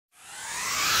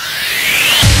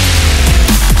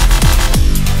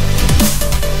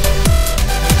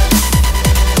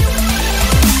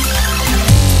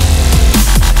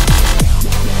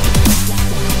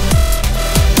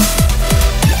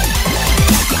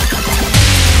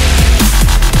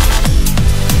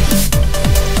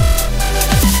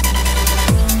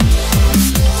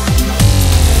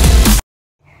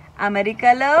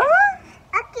Americalo,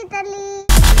 Akkithalli.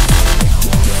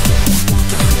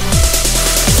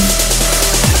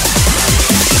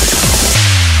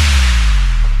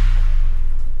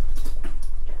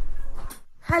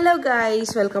 Hello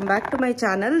guys, welcome back to my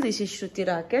channel. This is Shruti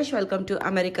Rakesh. Welcome to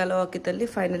Americalo Akkithalli.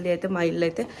 Finally aithe my illu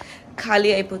aithe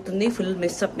khali ayipotundi, full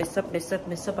mess up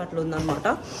atlu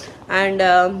undannamata. And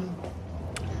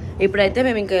ఇప్పుడైతే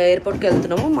మేము ఇంకా airport కి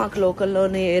వెళ్తున్నాము. మాకు local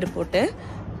లోనే airport.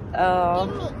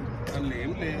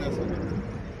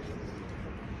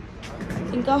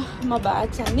 ఇంకా మా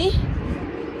bags అన్ని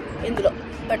ఇందులో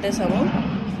పెట్టేసాము.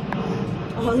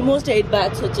 ఆల్మోస్ట్ 8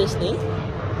 బ్యాగ్స్ వచ్చేసినాయి.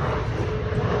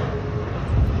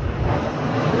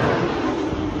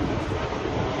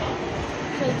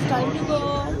 Time to go.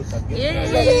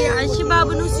 Ashi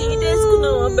babu nu seat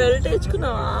eskunnava, belt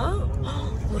eskunnava.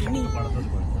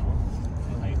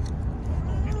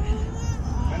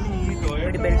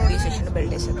 Orni belt తీసేసిన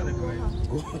belt వేసాను.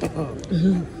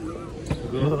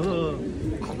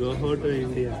 Go to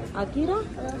India. Akira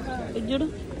ఇజ్జుడు.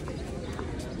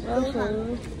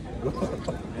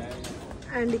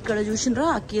 And ఇక్కడ చూసినరా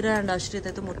అకీరా అండ్ అశ్రిత్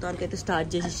అయితే మొత్తానికి అయితే స్టార్ట్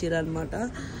చేసేసారు అనమాట.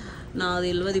 నాకు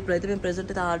తెలియదు. ఇప్పుడైతే మేము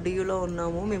ప్రెసెంట్ అయితే ఆర్డీయూలో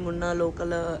ఉన్నాము. మేమున్న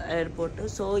లోకల్ ఎయిర్పోర్ట్.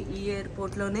 సో ఈ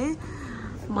ఎయిర్పోర్ట్లోనే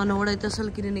మనోడైతే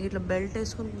అసలుకి నేను ఇట్లా బెల్ట్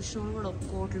వేసుకొని కూర్చోని కూడా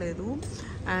ఒప్పుకోవట్లేదు.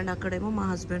 అండ్ అక్కడేమో మా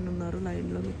హస్బెండ్ ఉన్నారు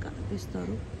లైన్లో, మీకు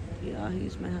కనిపిస్తారు. Yeah,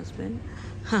 he's my husband.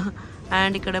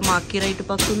 And ఇక్కడేమో అక్కీరా ఇటు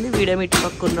పక్క ఉంది, వీడేమో ఇటు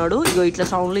పక్క ఉన్నాడు. ఇగో ఇట్లా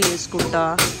సౌండ్లు చేసుకుంటా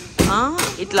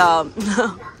ఇట్లా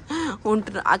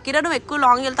ఉంటున్నా. అక్కీరా నువ్వు ఎక్కువ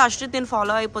లాంగ్ వెళ్తే అశ్రిత్ నేను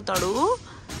ఫాలో అయిపోతాడు,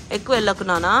 ఎక్కువ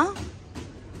వెళ్ళకున్నానా.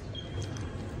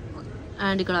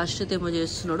 అండ్ ఇక్కడ అశ్రిత్ ఏమో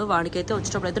చేస్తున్నాడు. వాడికైతే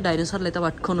వచ్చేటప్పుడు అయితే డైనోసార్లు అయితే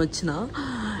పట్టుకొని వచ్చిన.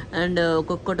 అండ్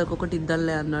ఒక్కొక్కటి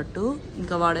ఇద్దరులే అన్నట్టు.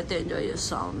 ఇంకా వాడైతే ఎంజాయ్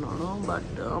చేస్తూ ఉన్నాడు.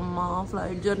 బట్ మా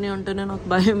ఫ్లైట్ జర్నీ అంటేనే నాకు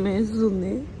భయం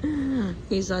వేస్తుంది.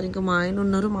 ఈసారి ఇంకా మా ఆయన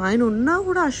ఉన్నారు. మా ఆయన ఉన్నా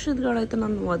కూడా అశ్రిత్ గారు అయితే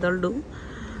నన్ను వదలడు.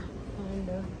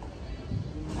 అండ్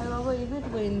అది బాబా ఏమైతే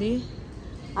పోయింది.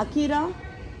 అకీరా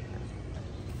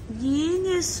ఏం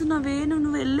చేస్తున్నావే?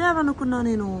 నువ్వు వెళ్ళావనుకున్నా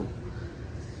నేను.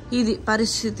 ఇది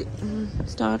పరిస్థితి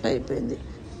స్టార్ట్ అయిపోయింది.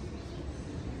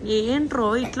 ఏంట్రో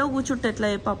ఇట్లా కూర్చుంటే ఎట్లా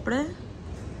అప్పుడే.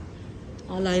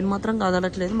 ఆ లైన్ మాత్రం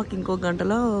కదలట్లేదు. మాకు ఇంకో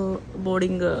గంటలో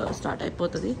బోర్డింగ్ స్టార్ట్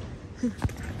అయిపోతుంది.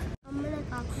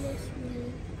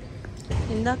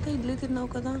 ఇందాక ఇడ్లీ తిన్నావు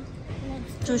కదా,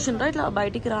 చూసిండ్రా? ఇట్లా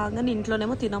బయటికి రాగానే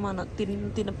ఇంట్లోనేమో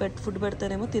ఫుడ్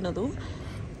పెడితేనేమో తినదు.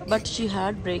 But she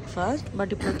had breakfast.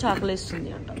 But ఇప్పుడు వచ్చి ఆకలిస్తుంది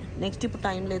అంట. నెక్స్ట్ ఇప్పుడు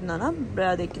టైం లేదు నాన్న,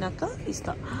 అది ఎక్కినాక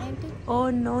ఇస్తా. ఓ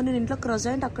నో, నేను ఇంట్లో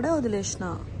క్రొజెంట్ అక్కడే వదిలేసిన.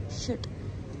 షిట్.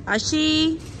 అషి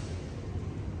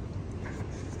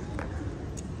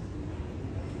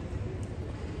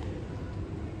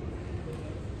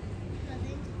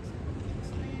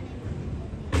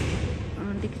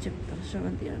ఆంటీకి చెప్తా,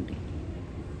 శ్రవంతి ఆంటీ.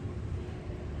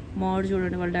 మాడు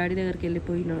చూడండి, వాళ్ళ డాడీ దగ్గరికి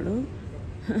వెళ్ళిపోయినాడు.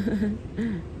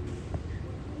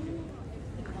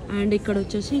 అండ్ ఇక్కడ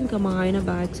వచ్చేసి ఇంకా మా ఆయన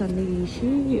బ్యాగ్స్ అన్నీ తీసి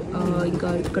ఇంకా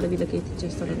ఇక్కడ వీళ్ళకి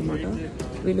ఎత్తిచ్చేస్తారు అనమాట.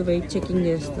 వీళ్ళు వెయిట్ చెకింగ్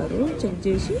చేస్తారు. చెక్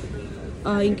చేసి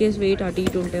ఇన్కేస్ వెయిట్ అటు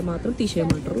ఇటు ఉంటే మాత్రం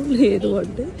తీసేయమంటారు, లేదు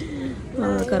అంటే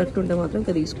కరెక్ట్ ఉంటే మాత్రం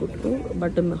ఇంకా తీసుకుంటారు.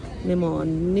 బట్ మేము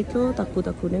అన్నిట్లో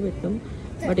తక్కువనే పెట్టాం.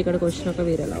 బట్ ఇక్కడికి వచ్చినాక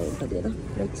వేరేలా ఉంటుంది కదా.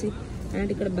 Let's see. అండ్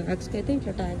ఇక్కడ బ్యాగ్స్కి అయితే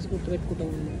ఇట్లా ట్యాగ్స్ గుర్తుపెట్టుకుంటాం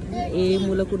అనమాట. ఏ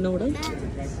మూలకున్నా కూడా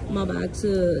మా బ్యాగ్స్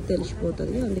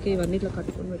తెలిసిపోతుంది. అందుకే ఇవన్నీ ఇట్లా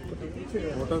కట్టుకొని పెట్టుకుంటాం.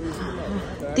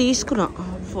 తీసుకున్నా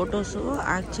ఫొటోస్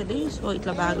యాక్చువల్లీ. సో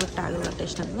ఇట్లా బ్యాగ్లో ట్యాగులు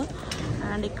కట్టేసినాం కదా.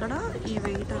 అండ్ ఇక్కడ ఈ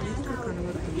వెయిట్ అనేది ఇక్కడ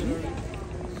కనబడుతుంది.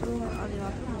 సో అది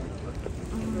మాత్రం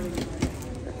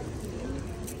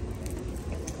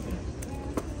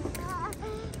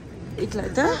ఇట్లా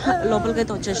అయితే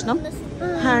లోపలికైతే వచ్చేసినాం.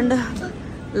 అండ్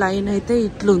లైన్ అయితే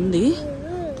ఇట్లుంది,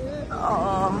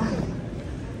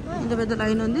 ఇంత పెద్ద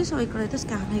లైన్ ఉంది. సో ఇక్కడైతే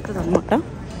స్కాన్ అవుతుంది అనమాట.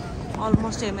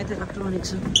 ఆల్మోస్ట్ ఏమైతే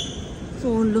ఎలక్ట్రానిక్స్,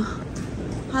 ఫోన్లు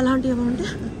అలాంటివి ఏమంటే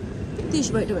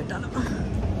తీసి బయట పెట్టాలి.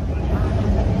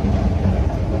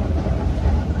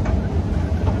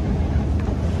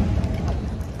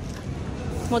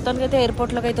 మొత్తానికి అయితే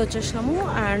ఎయిర్పోర్ట్లోకి అయితే వచ్చేసినాము.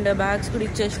 అండ్ బ్యాగ్స్ కూడా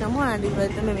ఇచ్చేసినాము. అండ్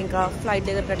ఇప్పుడైతే మేము ఇంకా ఫ్లైట్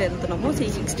దగ్గరికి అయితే వెళ్తున్నాము.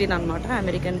 C-16 అనమాట,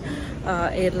 అమెరికన్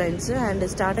ఎయిర్లైన్స్. అండ్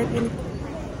స్టార్ట్ అయిపోయింది.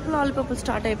 లాలీపాప్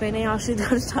స్టార్ట్ అయిపోయినాయి,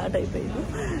 ఆశ్రితాలు స్టార్ట్ అయిపోయింది.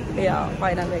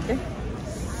 ఫైనల్గా అయితే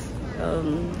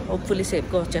హోప్ఫుల్లీ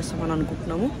సేఫ్గా వచ్చేస్తామని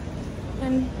అనుకుంటున్నాము.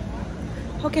 అండ్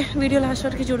ఓకే, వీడియో లాస్ట్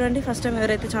వరకు చూడండి. ఫస్ట్ టైం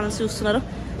ఎవరైతే ఛానల్స్ చూస్తున్నారో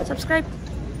సబ్స్క్రైబ్.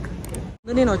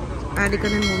 అండ్ ఇక్కడ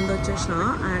నేను ముందు వచ్చేసిన.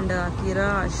 అండ్ అకీరా,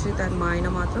 అశ్రిత్ అండ్ మా ఆయన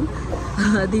మాత్రం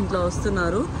దీంట్లో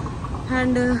వస్తున్నారు.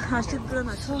 అండ్ అశ్రిత్ కూడా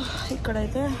నచ్చు.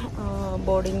 ఇక్కడైతే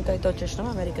బోర్డింగ్కి అయితే వచ్చేసినాం,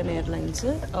 American airlines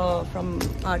from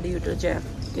RDU to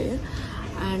JFK.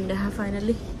 And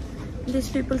finally these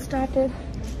people started.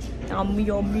 అమ్మి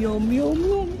అమ్మి అమ్మి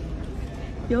అమ్మి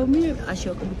అమ్మి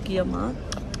అశోక బుక్కి అమ్మ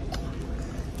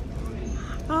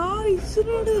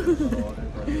ఇస్తున్నాడు.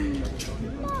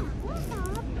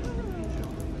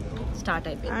 స్టార్ట్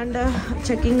అయిపోయింది అండ్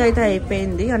చెక్కింగ్ అయితే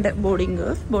అయిపోయింది. అంటే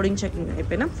బోర్డింగ్ చెక్కింగ్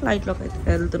అయిపోయినా ఫ్లైట్లోకి అయితే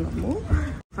వెళ్తున్నాము.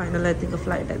 ఫైనల్ అయితే ఇంకా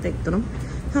ఫ్లైట్ అయితే ఎక్కుతున్నాం.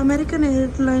 అమెరికన్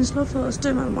ఎయిర్లైన్స్లో ఫస్ట్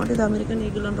టైం అనమాట. ఇది అమెరికన్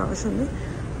ఈగిల్ అని రాసింది.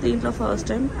 దీంట్లో ఫస్ట్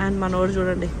టైం. అండ్ మనోడు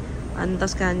చూడండి అంతా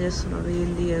స్కాన్ చేస్తున్నాడు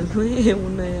ఏంది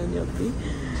ఏమున్నాయి అని చెప్పి.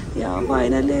 యా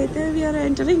ఫైనల్లీ అయితే we are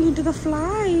entering in to the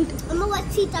flight.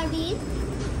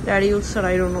 Daddy చూస్తాడు,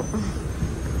 ఐ డోంట్ నో.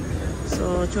 సో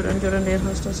చూడండి ఎయిర్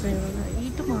హోస్టెస్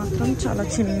సీట్ మాత్రం చాలా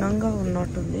చిన్నగా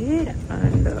ఉన్నట్టుంది.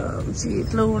 అండ్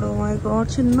సీట్లో కూడా మై గాడ్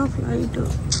చిన్న ఫ్లైట్.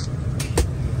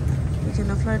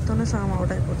 చిన్న ఫ్లైట్తోనే సామ్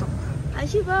అవుట్ అయిపోతాం.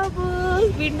 అశి బాబు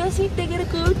విండో సీట్ దగ్గర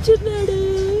కూర్చున్నాడు.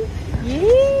 ఏ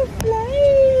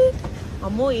ఫ్లైట్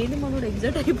అమ్మో ఏంటి మనోడు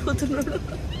ఎగ్జైట్ అయిపోతున్నాడు.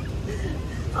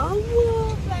 అమ్మో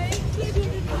ఫ్లైట్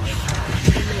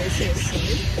ఏసీ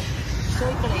వస్తుంది. సో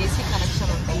ఇక్కడ ఏసీ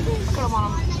కనెక్షన్ ఉంటుంది, అక్కడ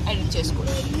మనం ఎడిట్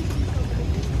చేసుకోవచ్చు.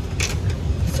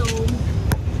 So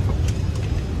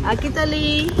అక్కితల్లి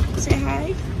say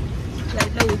hi.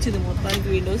 ఫ్లైట్లో కూర్చుంది మొత్తానికి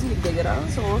విండో సీట్ దగ్గర.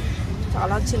 సో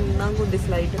చాలా చిన్నగా ఉంది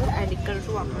ఫ్లైట్. అండ్ ఇక్కడ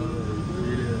టు అక్కడ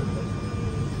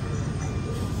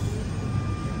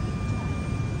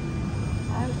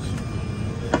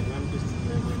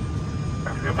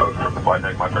Flight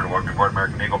deck, my turn to work report.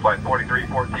 American Eagle Flight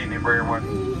 4314, Embraer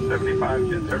 175,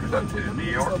 jet service up to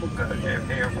New York,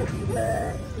 JFK Airport.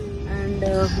 And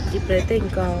ఇప్పుడైతే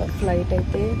ఇంకా ఫ్లైట్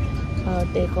అయితే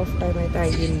టేక్ ఆఫ్ టైం అయితే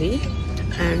అయ్యింది.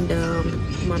 అండ్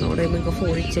మనోడేమో ఇంకా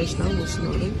ఫోన్ ఇచ్చేసిన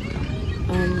కూర్చున్నాడు.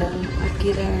 And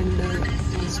Akira and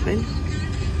husband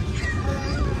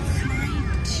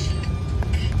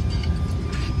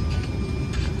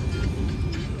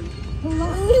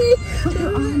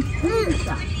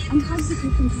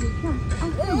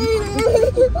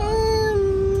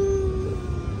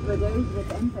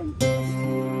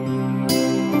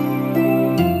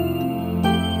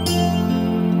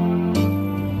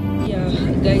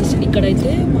guys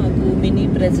ఇక్కడైతే మాకు మినీ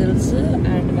బ్రెజిల్స్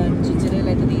అండ్ జింజరేలు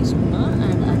అయితే తీసుకున్నా.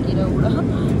 అండ్ అకిరా కూడా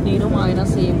నేను మా ఆయన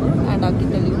సేమ్. అండ్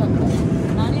అక్కితల్లి కూడా అక్కడ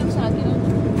నాని ఒకసారి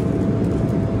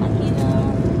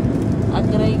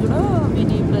అకిరా కూడా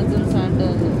మినీ బ్రెజిల్స్ అండ్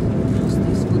జ్యూస్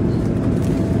తీసుకుంది.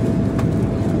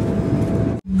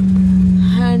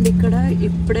 అండ్ ఇక్కడ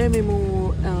ఇప్పుడే మేము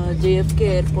జేఎఫ్కే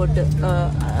ఎయిర్పోర్ట్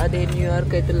అదే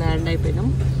న్యూయార్క్ అయితే ల్యాండ్ అయిపోయినాం.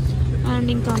 అండ్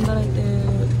ఇంకా అందరూ అయితే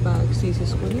బ్యాగ్స్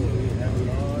తీసేసుకొని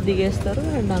దిగేస్తారు.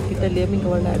 అండ్ నాకు తెలియదు ఇంకా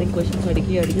వాళ్ళ డాడీ క్వశ్చన్స్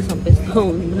అడిగి చంపేస్తూ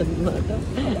ఉందన్నమాట.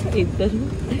 ఇద్దరు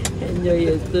ఎంజాయ్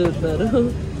చేస్తూ ఉన్నారు.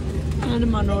 అండ్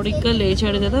మనోడు ఇంకా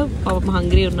లేచాడు కదా, పాపం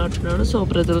హంగ్రీ ఉన్నట్టున్నాడు. సో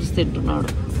బ్రెజిల్స్ తింటున్నాడు.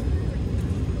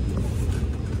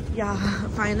 యా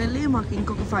ఫైనల్లీ మాకు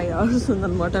ఇంకొక 5 hours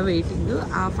ఉందన్నమాట వెయిటింగ్.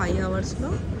 ఆ 5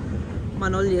 hoursలో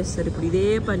మనోళ్ళు చేస్తారు. ఇప్పుడు ఇదే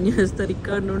పని చేస్తారు.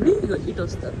 ఇక్కడ నుండి ఇటు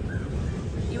వస్తారు,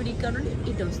 ఇప్పుడు ఇక్కడ నుండి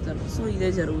ఇటు వస్తారు. సో ఇదే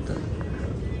జరుగుతుంది.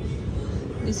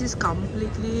 This is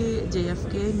completely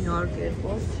JFK New York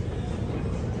airport.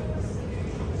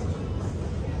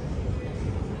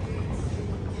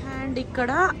 And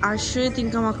ఇక్కడ అశ్రిత్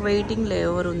ఇంకా మాకు వెయిటింగ్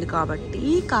లేవర్ ఉంది కాబట్టి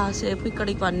కాసేపు ఇక్కడ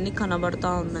ఇవన్నీ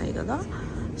కనబడతా ఉన్నాయి కదా.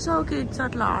 సో కిడ్స్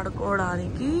అట్లా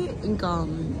ఆడుకోవడానికి ఇంకా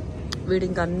వీడు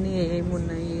ఇంకా అన్నీ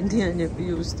ఏమున్నాయి ఏంటి అని చెప్పి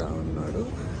చూస్తూ ఉన్నాడు.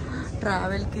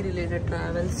 ట్రావెల్కి రిలేటెడ్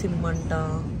ట్రావెల్ సిమ్ అంట,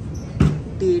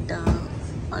 data,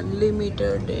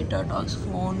 unlimited data talks,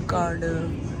 phone card,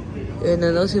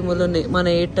 ఏదేదో సిమ్ములు ఉన్నాయి. మన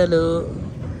ఎయిర్టెల్,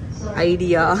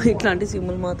 ఐడియా ఇట్లాంటి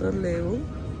సిమ్ములు మాత్రం లేవు.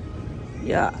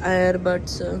 Yeah air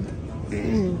buds.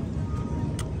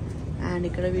 అండ్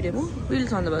ఇక్కడ వీడేమో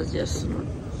వీల్స్ ఆన్ ద బస్ చేస్తున్నాడు.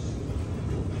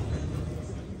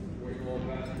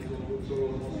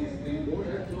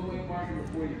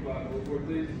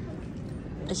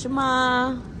 యశమా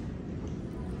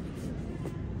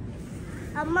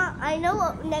Amma, I know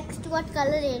next what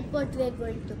color airport we are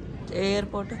going to.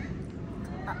 Airport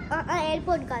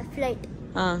Airport car flight.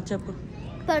 చెప్పు.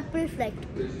 Purple flight.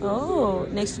 ఓ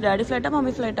next daddy ఫ్లైటా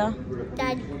mummy ఫ్లైటా?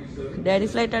 Daddy. Daddy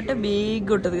flight అంటే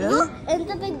big ఉంటుంది కదా. ఎంత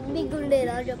big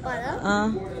ఉండేదా చెప్పాలా?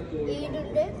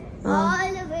 ఈడుండే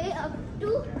all the way up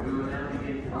to.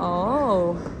 ఓ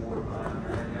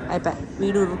అయిపోయా.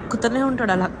 వీడు రుక్కుతూనే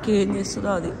ఉంటాడు అలా, ఏం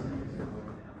చేస్తుందో అది.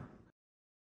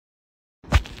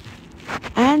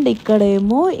 అండ్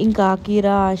ఇక్కడేమో ఇంకా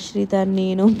అకీరా, ఆశ్రిత,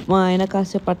 నేను మా ఆయన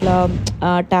కాసేపు అట్లా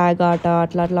ట్యాగ్ ఆట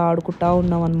అట్లా ఆడుకుంటా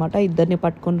ఉన్నాం అనమాట. ఇద్దరిని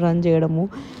పట్టుకొని రన్ చేయడము.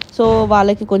 సో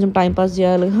వాళ్ళకి కొంచెం టైంపాస్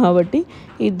చేయాలి కాబట్టి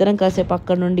ఇద్దరం కాసేపు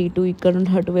అక్కడ నుండి ఇటు, ఇక్కడ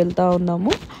నుండి అటు వెళ్తూ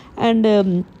ఉన్నాము. అండ్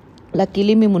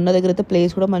లక్కీలీ మేము ఉన్న దగ్గర అయితే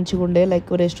ప్లేస్ కూడా మంచిగా ఉండే. లైక్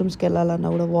రెస్ట్ రూమ్స్కి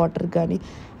వెళ్ళాలన్నా కూడా వాటర్ కానీ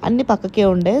అన్నీ పక్కకే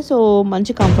ఉండే. సో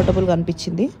మంచి కంఫర్టబుల్గా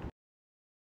అనిపించింది.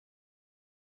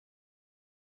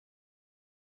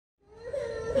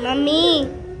 Mommy,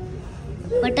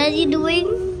 what are you doing?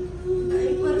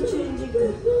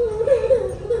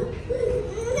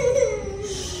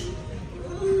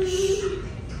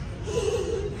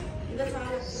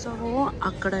 So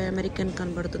అక్కడ అమెరికన్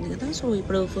కనబడుతుంది కదా. సో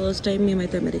ఇప్పుడు ఫస్ట్ టైం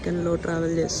మేమైతే అమెరికన్లో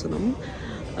ట్రావెల్ చేస్తున్నాం.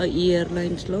 ఈ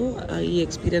ఎయిర్లైన్స్లో ఈ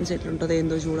ఎక్స్పీరియన్స్ ఎట్లుంటుందో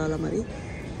ఏందో చూడాలా మరి.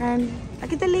 అండ్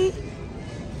అక్కితల్లి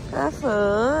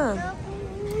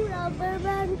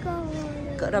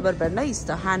రబ్బర్ బ్యాండ్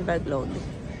ఇస్తా, హ్యాండ్ బ్యాగ్లో ఉంది.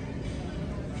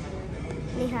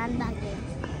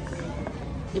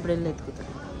 ఇప్పుడు వెళ్ళి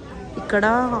ఎత్తుకుతాను. ఇక్కడ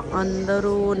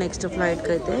అందరూ నెక్స్ట్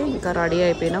ఫ్లైట్కి అయితే ఇంకా రెడీ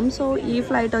అయిపోయినాం. సో ఈ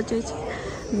ఫ్లైట్ వచ్చేసి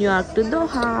New York to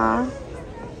Doha.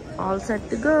 All set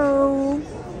to go.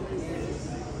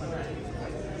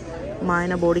 మా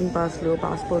ఆయన బోర్డింగ్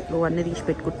పాస్పోర్ట్లు అన్నీ తీసి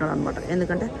పెట్టుకుంటున్నాడు అనమాట.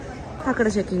 ఎందుకంటే అక్కడ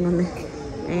చెకింగ్ ఉంది.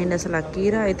 అండ్ అసలు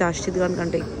అక్కీరా అయితే అశ్చిత్ గారి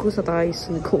కంటే ఎక్కువ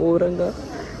సతాయిస్తుంది ఘోరంగా.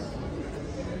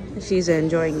 షీఈ్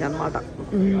ఎంజాయింగ్ అనమాట.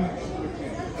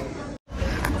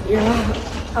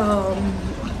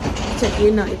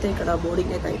 చెక్-ఇన్ అయితే ఇక్కడ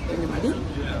బోర్డింగ్ అయితే అయిపోయింది మరి.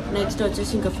 నెక్స్ట్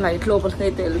వచ్చేసి ఇంకా ఫ్లైట్ లోపలికి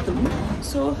అయితే వెళ్తున్నాం.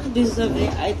 So this the way.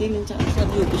 అయితే నేను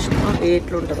చాలాసార్లు చూపిస్తున్నాను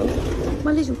ఎట్లుంటుందో,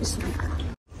 మళ్ళీ చూపిస్తున్నాను.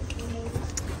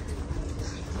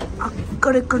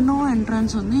 అక్కడెక్కడనో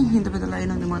ఎంట్రన్స్ ఉంది, ఇంత పెద్ద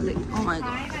లైన్ ఉంది మళ్ళీ. ఓ మై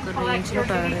గాడ్, రేంజ్లో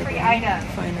టైర్డ్ అయిపోయింది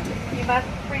ఫైనల్లీ.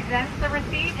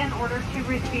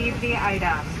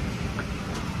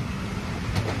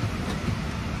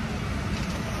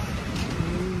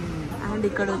 అండ్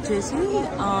ఇక్కడ వచ్చేసి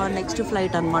నెక్స్ట్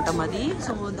ఫ్లైట్ అనమాట మాది.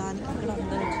 సో దానికి ఇక్కడ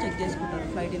అందరూ వచ్చి చెక్ చేసుకుంటారు,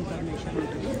 ఫ్లైట్ ఇన్ఫర్మేషన్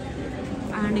ఉంటుంది.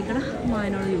 అండ్ ఇక్కడ మా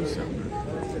ఆయన చూస్తాం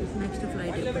నెక్స్ట్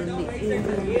ఫ్లైట్ ఎప్పుడుంది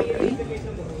ఏంటి.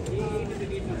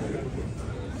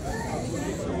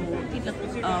 సో ఇట్లా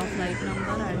ఫ్లైట్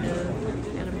నెంబర్ అండ్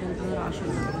ఎక్కడికి వెళ్తుందో రాసి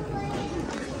ఉంటుంది.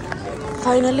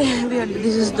 Finally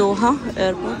this is Doha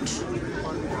airport.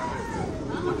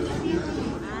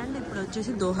 And ఇప్పుడు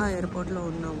వచ్చేసి దోహా ఎయిర్పోర్ట్లో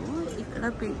ఉన్నాము. ఇక్కడ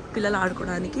పిల్లలు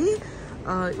ఆడుకోవడానికి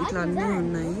ఇట్లా అన్నీ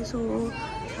ఉన్నాయి. సో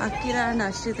అక్కిరా అండ్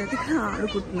అశ్రిత్ అయితే ఇక్కడ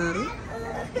ఆడుకుంటున్నారు.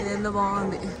 ఇదేందో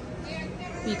బాగుంది,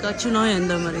 పీకాచునో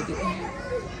ఏందో మరి ఇది.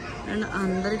 అండ్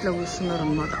అందరు ఇట్లా కూర్చున్నారు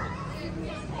అనమాట.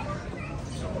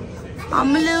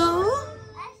 అమ్ములు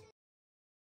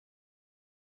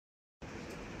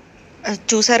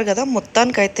చూసారు కదా.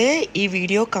 మొత్తానికైతే ఈ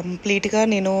వీడియో కంప్లీట్గా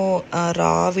నేను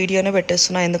రా వీడియోనే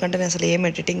పెట్టేస్తున్నా. ఎందుకంటే నేను అసలు ఏం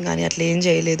ఎడిటింగ్ కానీ అట్లా ఏం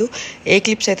చేయలేదు. ఏ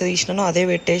క్లిప్స్ అయితే తీసినానో అదే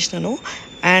పెట్టేసినాను.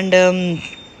 అండ్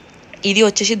ఇది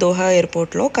వచ్చేసి దోహా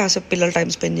ఎయిర్పోర్ట్లో కాసేపు పిల్లలు టైం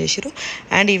స్పెండ్ చేసిరు.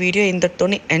 అండ్ ఈ వీడియో ఇంతటితో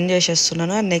ఎండ్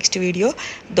చేసేస్తున్నాను. And next video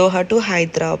Doha to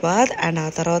Hyderabad. And ఆ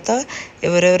తర్వాత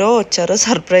ఎవరెవరో వచ్చారో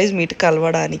సర్ప్రైజ్ మీట్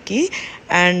కలవడానికి.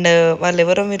 అండ్ వాళ్ళు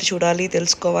ఎవరో మీరు చూడాలి,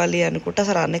 తెలుసుకోవాలి అనుకుంటే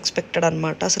అసలు అన్ఎక్స్పెక్టెడ్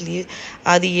అనమాట. అసలు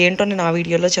అది ఏంటో నేను ఆ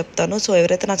వీడియోలో చెప్తాను. సో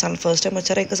ఎవరైతే నా ఛానల్ ఫస్ట్ టైం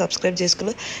వచ్చారో ఇంకా సబ్స్క్రైబ్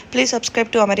చేసుకోలేదు, ప్లీజ్ సబ్స్క్రైబ్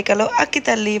టు అమెరికాలో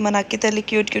అక్కితల్లి. మన అక్కితల్లి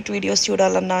క్యూట్ వీడియోస్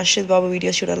చూడాలన్నా, అశ్రిత్ బాబు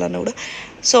వీడియోస్ చూడాలన్నా కూడా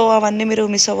సో అవన్నీ మీరు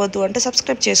మిస్ అవ్వద్దు అంటే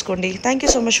సబ్స్క్రైబ్ చేసుకోండి. Thank you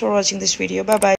so much for watching this video. Bye bye.